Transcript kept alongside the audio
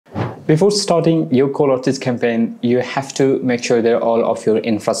Before starting your Colt Orchids campaign, you have to make sure that all of your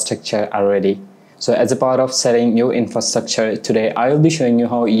infrastructure are ready. So as a part of setting your infrastructure, today I will be showing you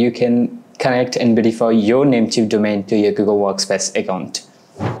how you can connect and verify your Namecheap domain to your Google Workspace account.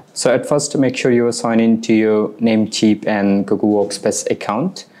 So at first, make sure you sign in to your Namecheap and Google Workspace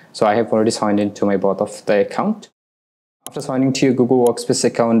account. So I have already signed into my both of the account. After signing to your Google Workspace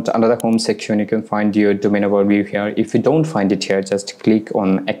account, under the home section, you can find your domain overview here. If you don't find it here, just click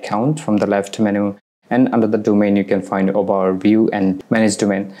on account from the left menu, and under the domain, you can find overview and manage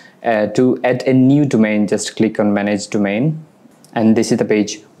domain. To add a new domain, just click on manage domain. And this is the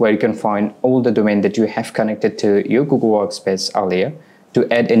page where you can find all the domain that you have connected to your Google Workspace earlier. To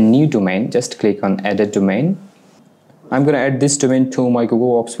add a new domain, just click on add a domain. I'm going to add this domain to my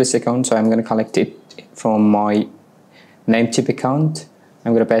Google Workspace account, so I'm going to collect it from my Namecheap account.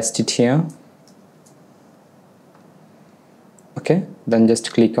 I'm going to paste it here. Okay, then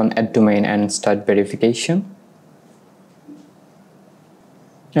just click on add domain and start verification.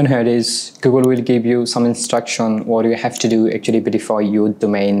 And here it is. Google will give you some instruction what you have to do actually verify your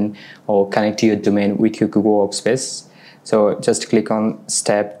domain or connect to your domain with your Google Workspace. So just click on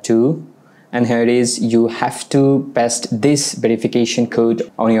step 2. And here it is, you have to paste this verification code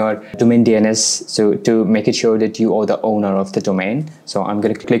on your domain DNS, so to make it sure that you are the owner of the domain. So I'm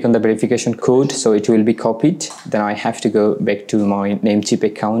going to click on the verification code, so it will be copied. Then I have to go back to my Namecheap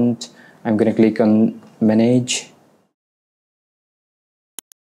account. I'm going to click on manage.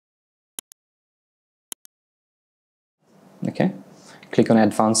 Okay, click on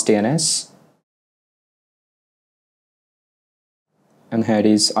advanced DNS. And here it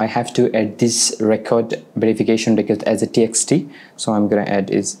is, I have to add this record verification record as a txt. So I'm going to add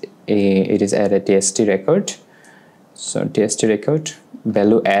add a txt record. So txt record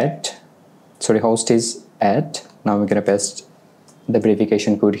value add, sorry, host is add. Now we're going to paste the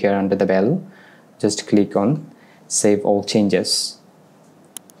verification code here under the value. Just click on save all changes.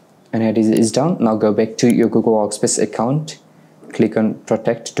 And here it is done. Now go back to your Google Workspace account. Click on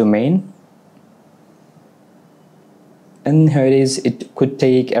protect domain. And here it is, it could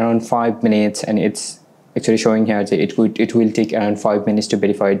take around 5 minutes, and it's actually showing here that it will take around 5 minutes to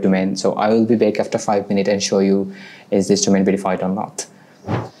verify a domain. So I will be back after 5 minutes and show you is this domain verified or not.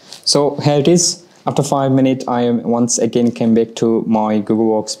 So here it is. After 5 minutes, I am once again came back to my Google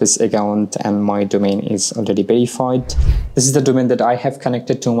Workspace account and my domain is already verified. This is the domain that I have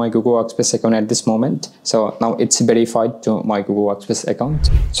connected to my Google Workspace account at this moment. So now it's verified to my Google Workspace account.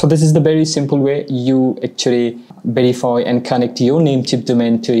 So this is the very simple way you actually verify and connect your Namecheap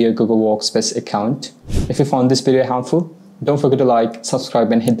domain to your Google Workspace account. If you found this video helpful, don't forget to like,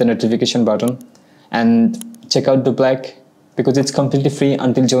 subscribe and hit the notification button. And check out Doplac, because it's completely free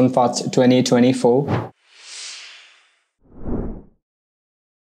until June 1st, 2024.